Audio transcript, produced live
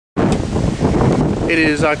It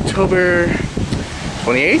is October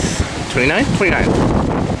 28th, 29th,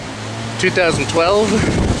 29th,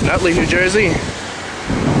 2012, Nutley, New Jersey.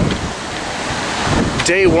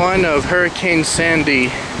 Day 1 of Hurricane Sandy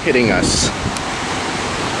hitting us.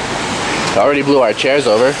 It already blew our chairs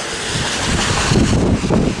over.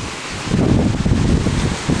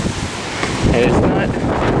 And it's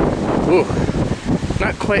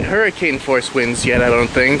not quite hurricane force winds yet, I don't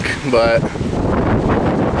think, but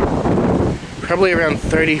probably around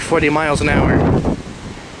 30-40 miles an hour.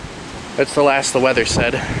 That's the last the weather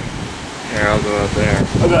said. Here, I'll go out there.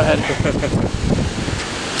 Oh, go ahead.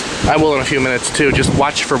 I will in a few minutes too. Just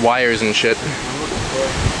watch for wires and shit.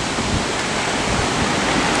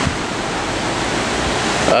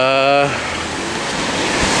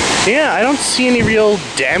 Yeah, I don't see any real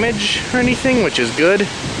damage or anything, which is good.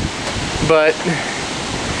 But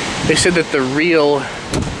they said that the real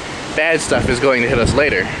bad stuff is going to hit us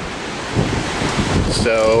later.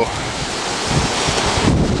 So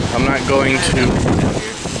I'm not going to...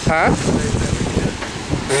 Huh?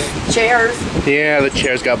 Chairs. Yeah, the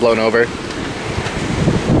chairs got blown over.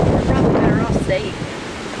 We're probably better off safe.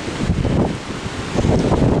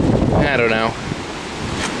 I don't know.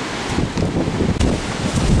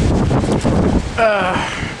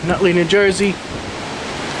 Nutley, New Jersey.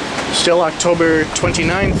 Still October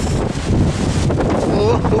 29th.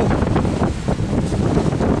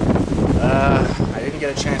 I didn't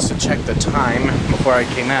get a chance to check the time before I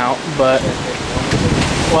came out, but...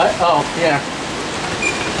 What? Oh, yeah.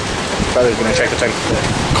 Brother's gonna check the time.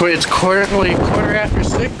 It's currently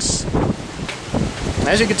 6:15.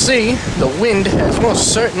 As you can see, the wind has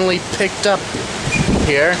most certainly picked up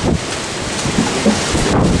here.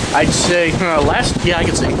 I'd say, I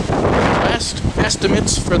can see. Last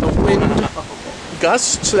estimates for the wind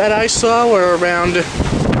gusts that I saw were around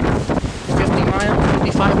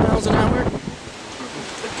 55 miles an hour.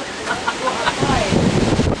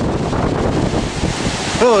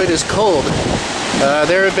 Oh, it is cold.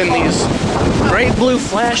 There have been these bright blue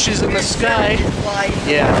flashes in the sky.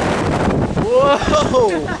 Yeah.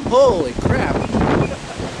 Whoa! Holy crap.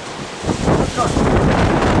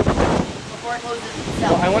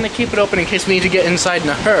 Well, I want to keep it open in case we need to get inside in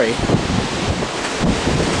a hurry.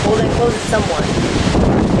 Well, then close it somewhat.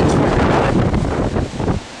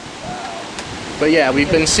 But yeah,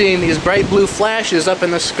 we've been seeing these bright blue flashes up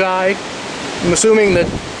in the sky. I'm assuming that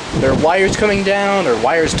there are wires coming down or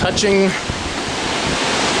wires touching.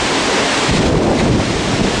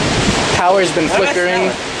 Power's been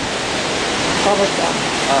flickering.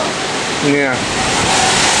 Yeah.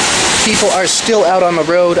 People are still out on the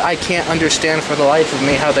road. I can't understand for the life of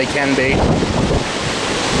me how they can be.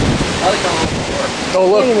 Oh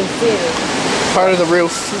look, part of the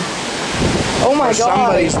roof. Oh my god.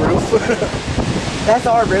 Somebody's roof. That's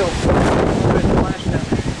our roof.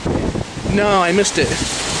 No, I missed it.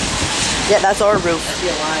 Yeah, that's our roof.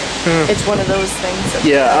 It's one of those things.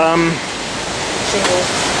 Yeah, Shingles.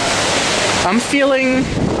 I'm feeling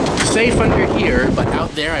safe under here, but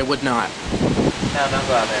out there I would not. No, don't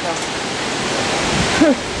go out there. No.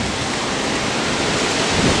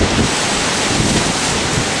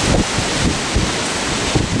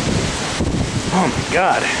 Oh my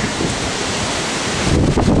god.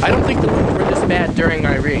 I don't think the winds were this bad during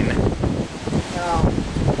Irene. No.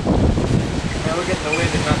 Yeah, we're getting the wind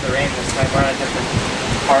and not the rain this time. We're on a different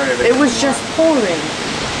part of it. It was just pouring.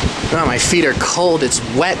 Oh, my feet are cold. It's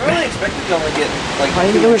wet. I really expected to only get like I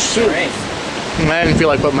didn't go with shoes. rain. I didn't feel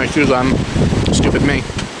like putting my shoes on. Stupid me.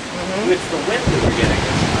 It's the wind that we're getting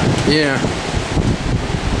this time. Yeah.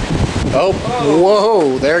 Oh,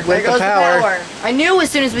 whoa, there went the power. I knew as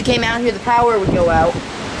soon as we came out here the power would go out.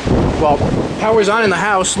 Well, power's on in the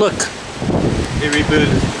house, look. It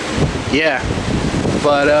rebooted. Yeah.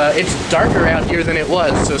 But it's darker out here than it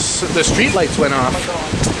was, so the street lights went off. Oh my god.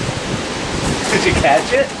 Did you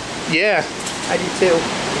catch it? Yeah. I did too.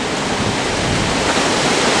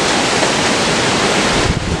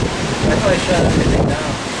 That's why I shut everything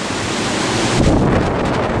down.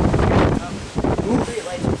 Street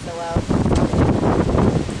lights are so loud.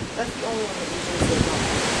 That's the only one that usually stays on.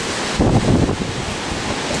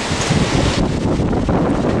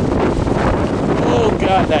 Oh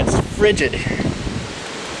god, that's frigid.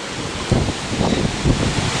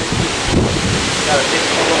 Gotta take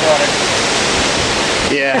a little water.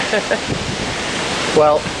 Yeah.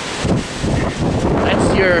 Well, that's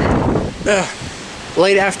your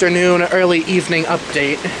late afternoon, early evening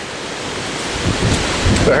update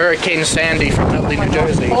for Hurricane Sandy from Nutley, New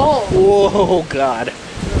Jersey. Oh. Whoa, God.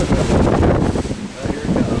 Here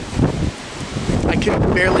it goes. I can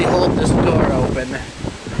barely hold this door open.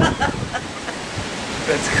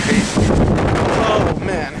 That's crazy. Oh. Oh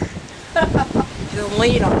man. Just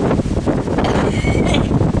lean on it.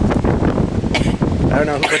 I don't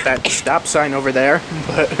know who put that stop sign over there,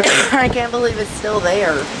 but I can't believe it's still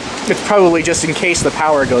there. it's probably just in case the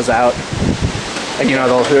power goes out. And you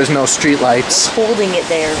know, there's no street lights. Holding it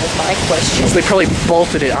there is my question. So they probably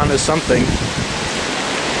bolted it onto something. It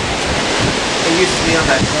used to be on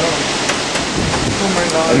that phone. Oh my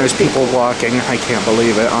god. And there's people walking. I can't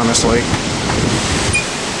believe it, honestly.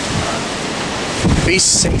 Be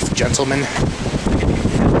safe, gentlemen.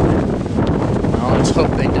 Well, let's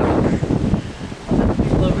hope they don't.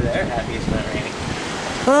 People over there happy it's not raining.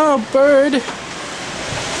 Oh, bird.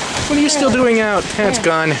 What are you still doing out? It's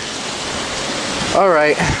gone.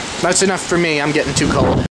 Alright, that's enough for me. I'm getting too cold.